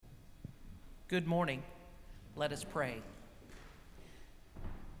Good morning. Let us pray.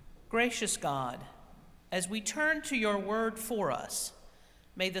 Gracious God, as we turn to your word for us,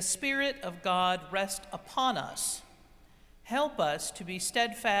 may the Spirit of God rest upon us. Help us to be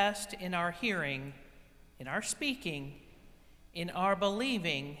steadfast in our hearing, in our speaking, in our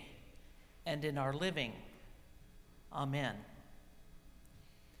believing, and in our living. Amen.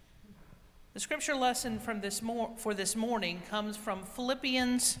 The scripture lesson for this morning comes from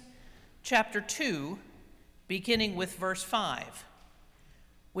Philippians chapter 2, beginning with verse 5,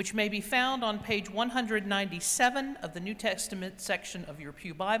 which may be found on page 197 of the New Testament section of your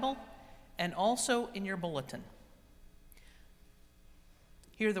Pew Bible and also in your bulletin.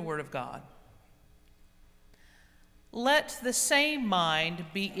 Hear the word of God. Let the same mind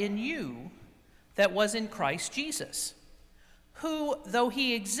be in you that was in Christ Jesus, who, though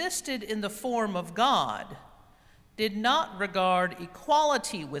he existed in the form of God, did not regard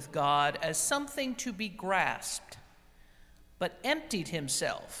equality with God as something to be grasped, but emptied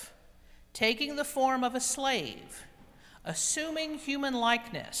himself, taking the form of a slave, assuming human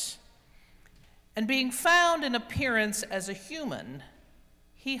likeness, and being found in appearance as a human,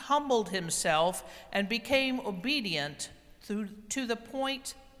 he humbled himself and became obedient to the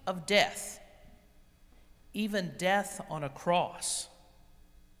point of death, even death on a cross.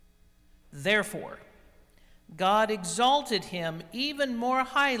 Therefore, God exalted him even more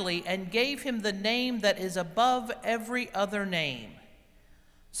highly and gave him the name that is above every other name,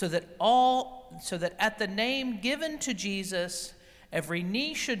 so that at the name given to Jesus, every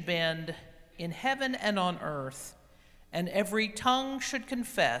knee should bend in heaven and on earth, and every tongue should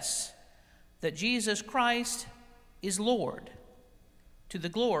confess that Jesus Christ is Lord, to the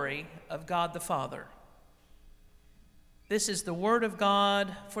glory of God the Father. This is the word of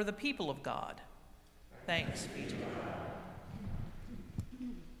God for the people of God. Thanks be to God.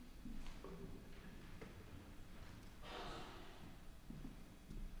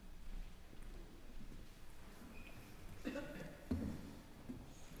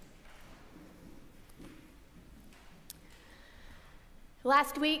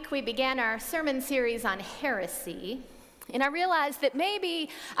 Last week, we began our sermon series on heresy, and I realized that maybe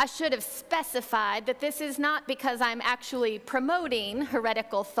I should have specified that this is not because I'm actually promoting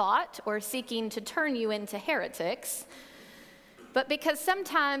heretical thought or seeking to turn you into heretics, but because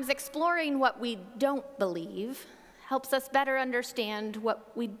sometimes exploring what we don't believe helps us better understand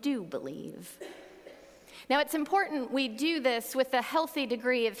what we do believe. Now, it's important we do this with a healthy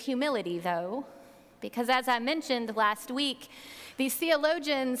degree of humility, though, because as I mentioned last week, these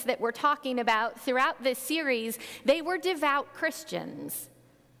theologians that we're talking about throughout this series, they were devout Christians.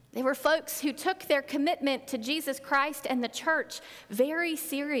 They were folks who took their commitment to Jesus Christ and the church very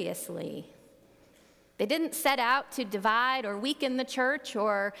seriously. They didn't set out to divide or weaken the church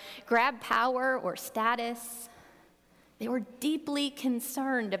or grab power or status. They were deeply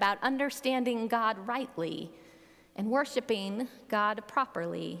concerned about understanding God rightly and worshiping God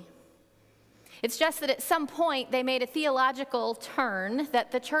properly. It's just that at some point they made a theological turn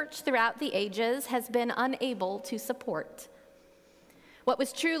that the church throughout the ages has been unable to support. What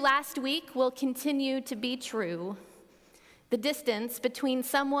was true last week will continue to be true. The distance between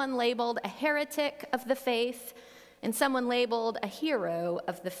someone labeled a heretic of the faith and someone labeled a hero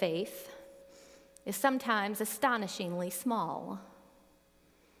of the faith is sometimes astonishingly small.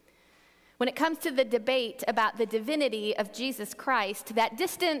 When it comes to the debate about the divinity of Jesus Christ, that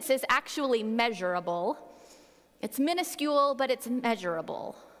distance is actually measurable. It's minuscule, but it's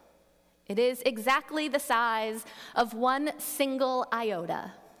measurable. It is exactly the size of one single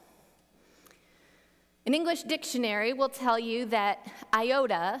iota. An English dictionary will tell you that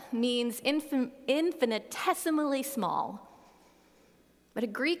iota means infinitesimally small. But a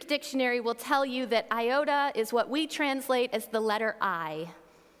Greek dictionary will tell you that iota is what we translate as the letter I.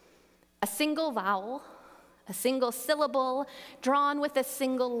 A single vowel, a single syllable, drawn with a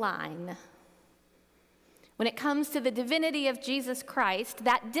single line. When it comes to the divinity of Jesus Christ,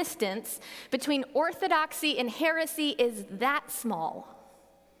 that distance between orthodoxy and heresy is that small.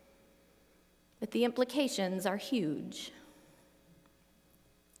 But the implications are huge.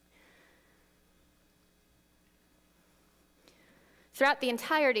 Throughout the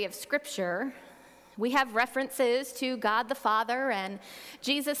entirety of Scripture, we have references to God the Father and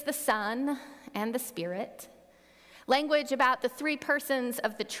Jesus the Son and the Spirit. Language about the three persons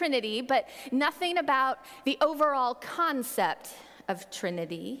of the Trinity, but nothing about the overall concept of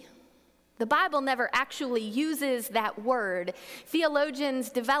Trinity. The Bible never actually uses that word. Theologians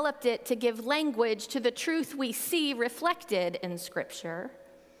developed it to give language to the truth we see reflected in Scripture.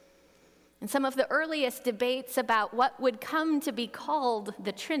 And some of the earliest debates about what would come to be called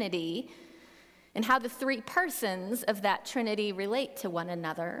the Trinity and how the three persons of that Trinity relate to one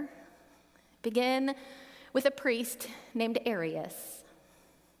another begin with a priest named Arius.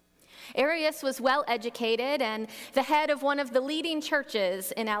 Arius was well educated and the head of one of the leading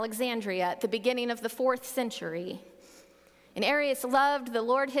churches in Alexandria at the beginning of the 4th century. And Arius loved the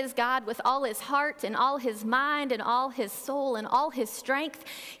Lord his God with all his heart and all his mind and all his soul and all his strength.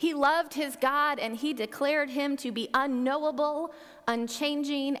 He loved his God, and he declared him to be unknowable,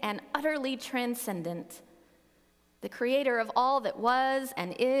 unchanging, and utterly transcendent, the creator of all that was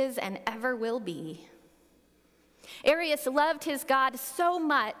and is and ever will be. Arius loved his God so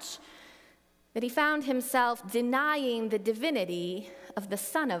much that he found himself denying the divinity of the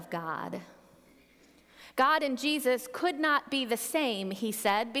Son of God. God and Jesus could not be the same, he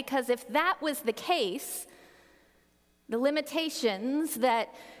said, because if that was the case, the limitations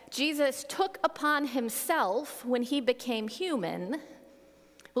that Jesus took upon himself when he became human,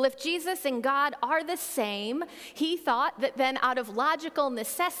 well, if Jesus and God are the same, he thought that then out of logical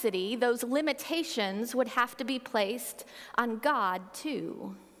necessity, those limitations would have to be placed on God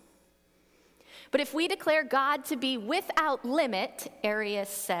too. But if we declare God to be without limit, Arius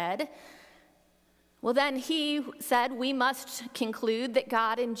said, well, then he said we must conclude that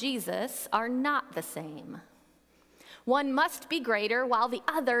God and Jesus are not the same. One must be greater, while the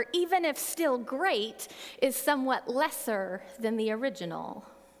other, even if still great, is somewhat lesser than the original.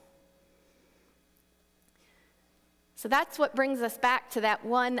 So that's what brings us back to that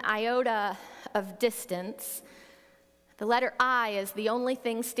one iota of distance. The letter I is the only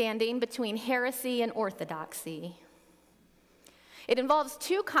thing standing between heresy and orthodoxy. It involves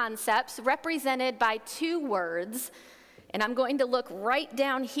two concepts represented by two words, and I'm going to look right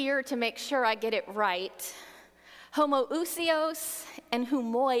down here to make sure I get it right. Homoousios and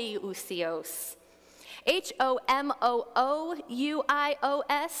humoiousios. Homoouios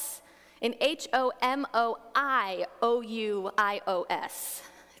and homoiouios.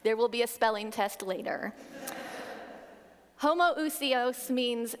 There will be a spelling test later. Homoousios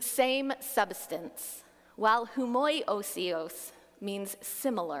means same substance, while humoiousios means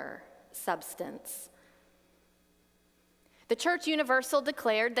similar substance. The Church Universal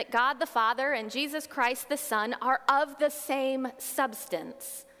declared that God the Father and Jesus Christ the Son are of the same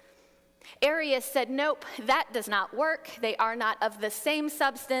substance. Arius said, nope, that does not work. They are not of the same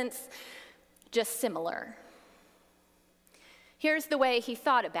substance, just similar. Here's the way he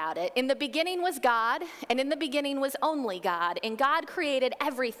thought about it. In the beginning was God, and in the beginning was only God. And God created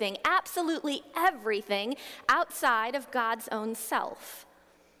everything, absolutely everything, outside of God's own self.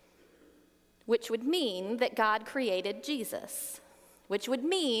 Which would mean that God created Jesus. Which would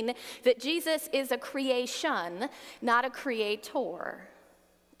mean that Jesus is a creation, not a creator.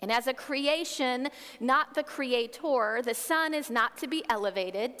 And as a creation, not the creator, the Son is not to be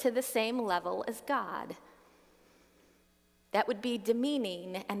elevated to the same level as God. That would be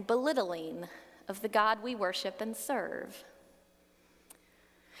demeaning and belittling of the God we worship and serve.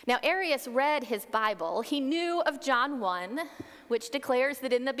 Now, Arius read his Bible. He knew of John 1, which declares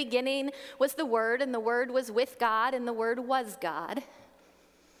that in the beginning was the Word, and the Word was with God, and the Word was God.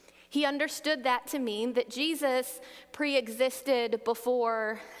 He understood that to mean that Jesus pre-existed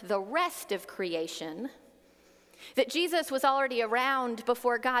before the rest of creation, that Jesus was already around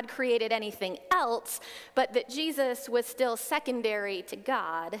before God created anything else, but that Jesus was still secondary to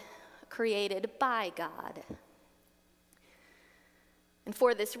God, created by God. And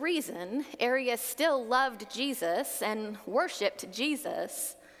for this reason, Arius still loved Jesus and worshiped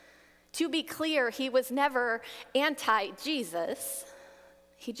Jesus. To be clear, he was never anti-Jesus.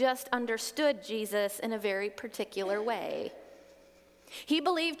 He just understood Jesus in a very particular way. He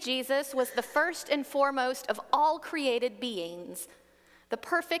believed Jesus was the first and foremost of all created beings, the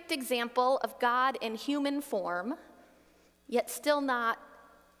perfect example of God in human form, yet still not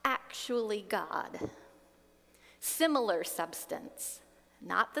actually God. Similar substance,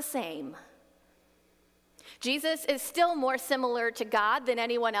 not the same. Jesus is still more similar to God than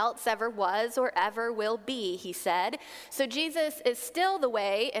anyone else ever was or ever will be, he said. So Jesus is still the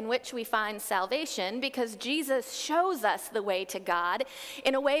way in which we find salvation, because Jesus shows us the way to God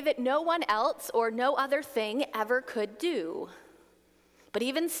in a way that no one else or no other thing ever could do. But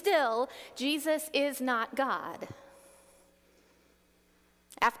even still, Jesus is not God.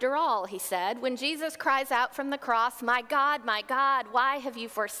 After all, he said, when Jesus cries out from the cross, my God, why have you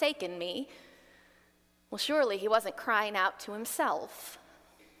forsaken me?" Well, surely he wasn't crying out to himself.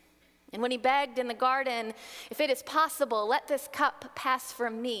 And when he begged in the garden, "If it is possible, let this cup pass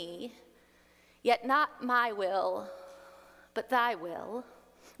from me, yet not my will, but thy will."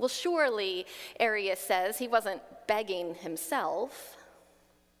 Well, surely, Arius says, he wasn't begging himself.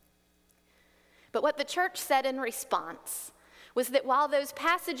 But what the church said in response was that while those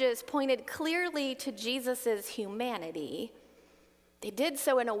passages pointed clearly to Jesus' humanity, they did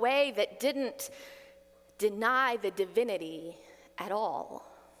so in a way that didn't deny the divinity at all.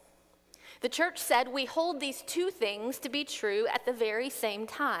 The church said we hold these two things to be true at the very same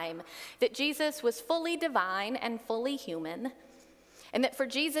time, that Jesus was fully divine and fully human, and that for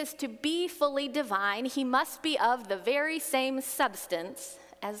Jesus to be fully divine, he must be of the very same substance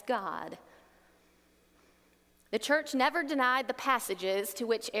as God. The church never denied the passages to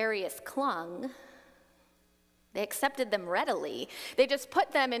which Arius clung. They accepted them readily. They just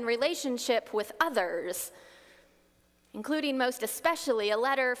put them in relationship with others, including most especially a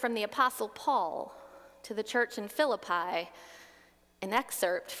letter from the Apostle Paul to the church in Philippi, an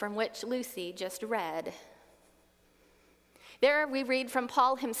excerpt from which Lucy just read. There we read from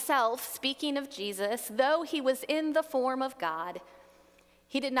Paul himself, speaking of Jesus, though he was in the form of God,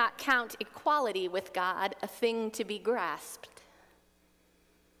 he did not count equality with God a thing to be grasped.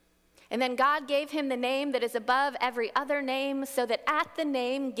 And then God gave him the name that is above every other name, so that at the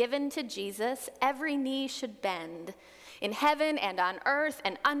name given to Jesus, every knee should bend, in heaven and on earth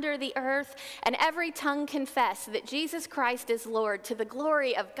and under the earth, and every tongue confess that Jesus Christ is Lord, to the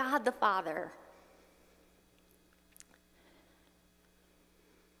glory of God the Father.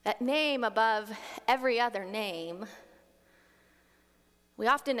 That name above every other name, we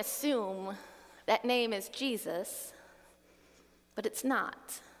often assume that name is Jesus, but it's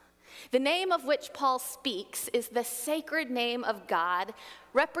not. The name of which Paul speaks is the sacred name of God,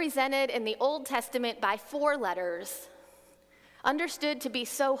 represented in the Old Testament by 4 letters, understood to be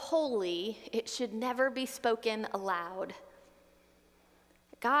so holy it should never be spoken aloud.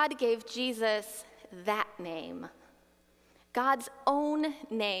 God gave Jesus that name, God's own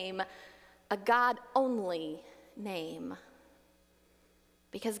name, a God-only name.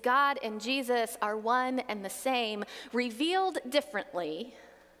 Because God and Jesus are one and the same, revealed differently,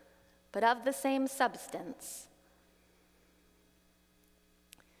 but of the same substance.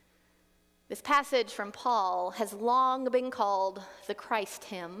 This passage from Paul has long been called the Christ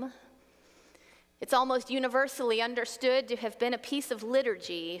hymn. It's almost universally understood to have been a piece of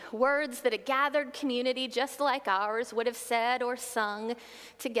liturgy, words that a gathered community just like ours would have said or sung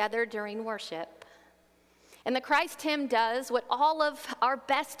together during worship. And the Christ hymn does what all of our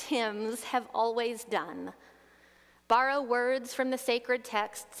best hymns have always done: borrow words from the sacred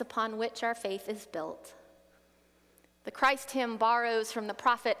texts upon which our faith is built. The Christ hymn borrows from the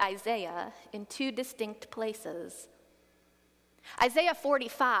prophet Isaiah in 2 distinct places. Isaiah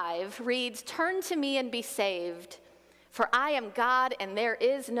 45 reads, "Turn to me and be saved, for I am God and there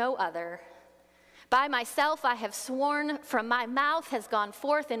is no other. By myself I have sworn, from my mouth has gone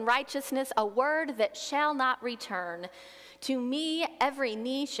forth in righteousness a word that shall not return. To me every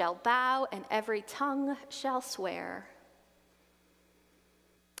knee shall bow and every tongue shall swear."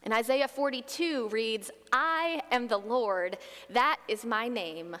 And Isaiah 42 reads, "I am the Lord, that is my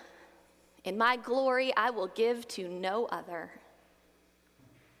name. In my glory I will give to no other."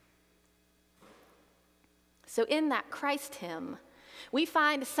 So in that Christ hymn, we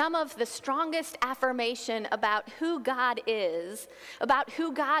find some of the strongest affirmation about who God is, about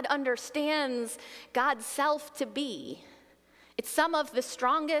who God understands God's self to be. It's some of the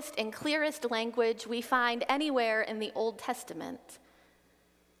strongest and clearest language we find anywhere in the Old Testament.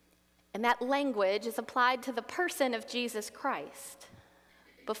 And that language is applied to the person of Jesus Christ,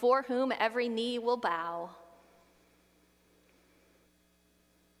 before whom every knee will bow.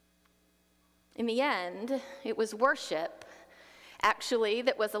 In the end, it was worship, actually,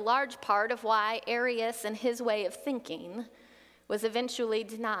 that was a large part of why Arius and his way of thinking was eventually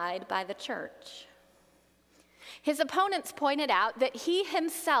denied by the church. His opponents pointed out that he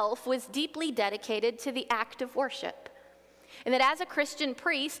himself was deeply dedicated to the act of worship, and that as a Christian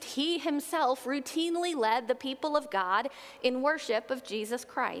priest, he himself routinely led the people of God in worship of Jesus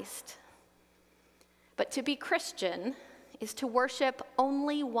Christ. But to be Christian is to worship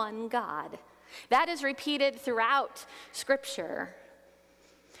only one God. That is repeated throughout Scripture.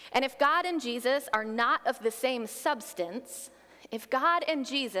 And if God and Jesus are not of the same substance, if God and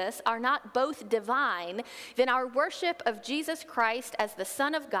Jesus are not both divine, then our worship of Jesus Christ as the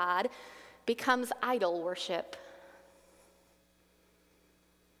Son of God becomes idol worship.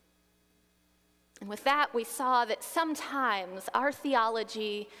 And with that, we saw that sometimes our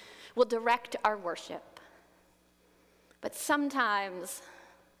theology will direct our worship, but sometimes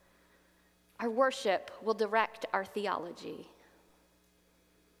our worship will direct our theology.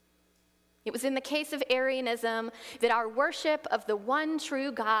 It was in the case of Arianism that our worship of the one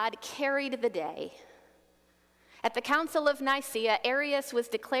true God carried the day. At the Council of Nicaea, Arius was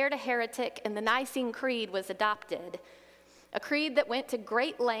declared a heretic and the Nicene Creed was adopted, a creed that went to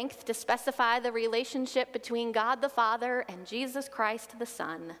great length to specify the relationship between God the Father and Jesus Christ the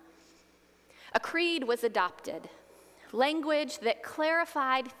Son. A creed was adopted, language that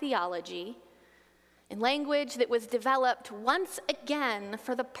clarified theology, and language that was developed once again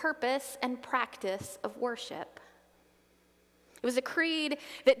for the purpose and practice of worship. It was a creed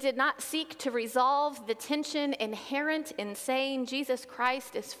that did not seek to resolve the tension inherent in saying Jesus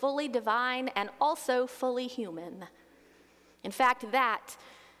Christ is fully divine and also fully human. In fact, that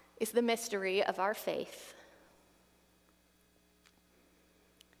is the mystery of our faith.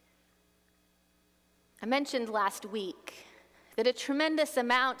 I mentioned last week that a tremendous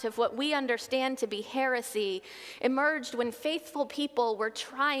amount of what we understand to be heresy emerged when faithful people were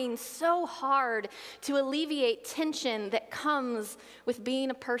trying so hard to alleviate tension that comes with being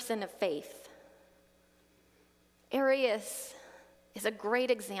a person of faith. Arius is a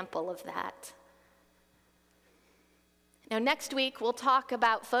great example of that. Now, next week, we'll talk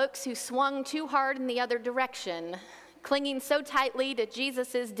about folks who swung too hard in the other direction, clinging so tightly to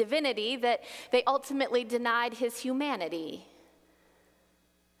Jesus' divinity that they ultimately denied his humanity.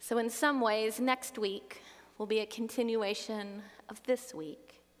 So in some ways, next week will be a continuation of this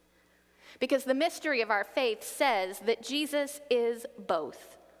week. Because the mystery of our faith says that Jesus is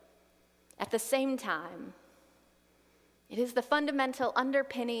both at the same time. It is the fundamental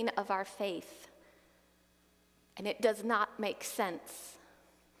underpinning of our faith, and it does not make sense.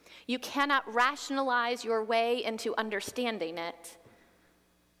 You cannot rationalize your way into understanding it.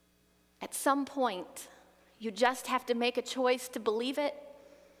 At some point, you just have to make a choice to believe it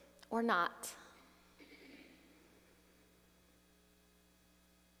or not.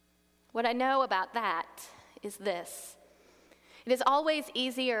 What I know about that is this. It is always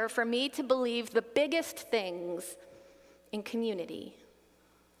easier for me to believe the biggest things in community,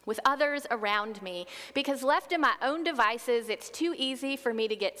 with others around me, because left to my own devices, it's too easy for me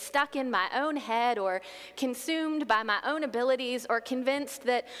to get stuck in my own head or consumed by my own abilities or convinced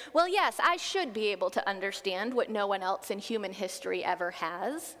that, well, yes, I should be able to understand what no one else in human history ever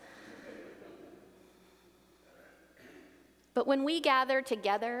has. But when we gather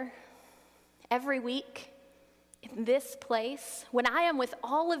together every week in this place, when I am with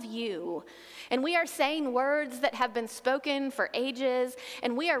all of you, and we are saying words that have been spoken for ages,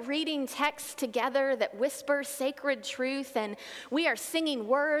 and we are reading texts together that whisper sacred truth, and we are singing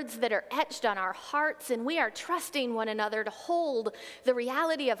words that are etched on our hearts, and we are trusting one another to hold the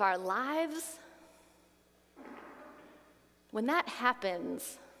reality of our lives, when that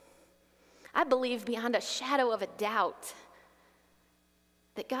happens, I believe beyond a shadow of a doubt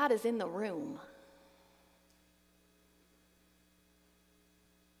that God is in the room.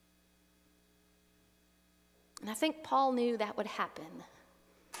 And I think Paul knew that would happen.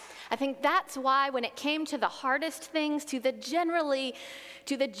 I think that's why when it came to the hardest things, to the genuinely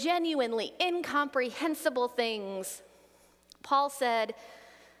incomprehensible things, Paul said,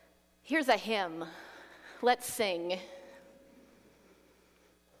 here's a hymn, let's sing.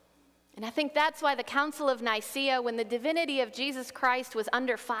 And I think that's why the Council of Nicaea, when the divinity of Jesus Christ was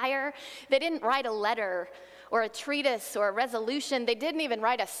under fire, they didn't write a letter or a treatise or a resolution. They didn't even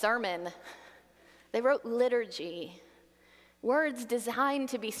write a sermon. They wrote liturgy, words designed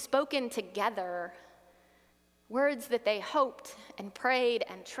to be spoken together, words that they hoped and prayed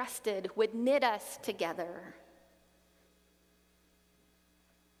and trusted would knit us together.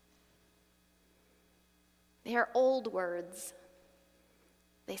 They are old words.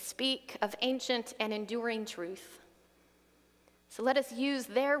 They speak of ancient and enduring truth. So let us use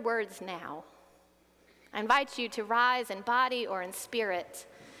their words now. I invite you to rise in body or in spirit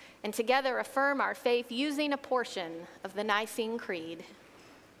and together affirm our faith using a portion of the Nicene Creed.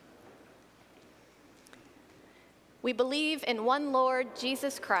 We believe in one Lord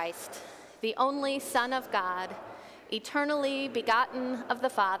Jesus Christ, the only Son of God, eternally begotten of the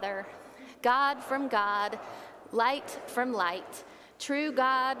Father, God from God, light from light, true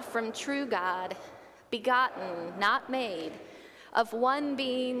God from true God, begotten, not made, of one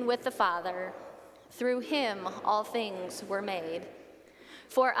being with the Father. Through him all things were made.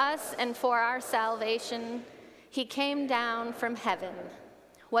 For us and for our salvation, he came down from heaven,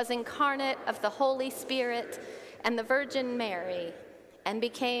 was incarnate of the Holy Spirit and the Virgin Mary, and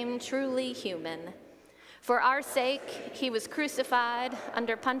became truly human. For our sake, he was crucified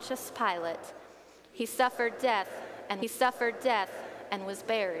under Pontius Pilate. He suffered death and was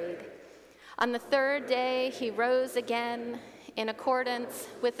buried. On the third day, he rose again in accordance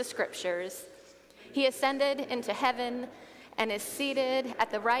with the Scriptures. He ascended into heaven and is seated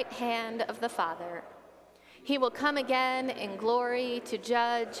at the right hand of the Father. He will come again in glory to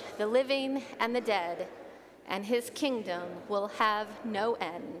judge the living and the dead, and his kingdom will have no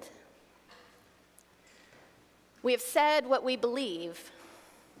end. We have said what we believe.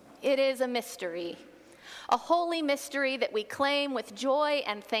 It is a mystery, a holy mystery that we claim with joy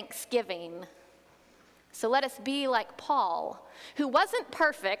and thanksgiving. So let us be like Paul, who wasn't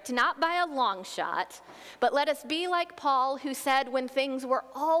perfect, not by a long shot, but let us be like Paul, who said when things were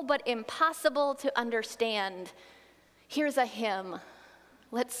all but impossible to understand, here's a hymn.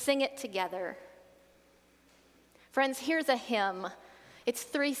 Let's sing it together. Friends, here's a hymn. It's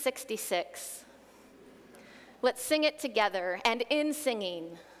 366. Let's sing it together, and in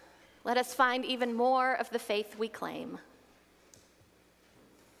singing, let us find even more of the faith we claim.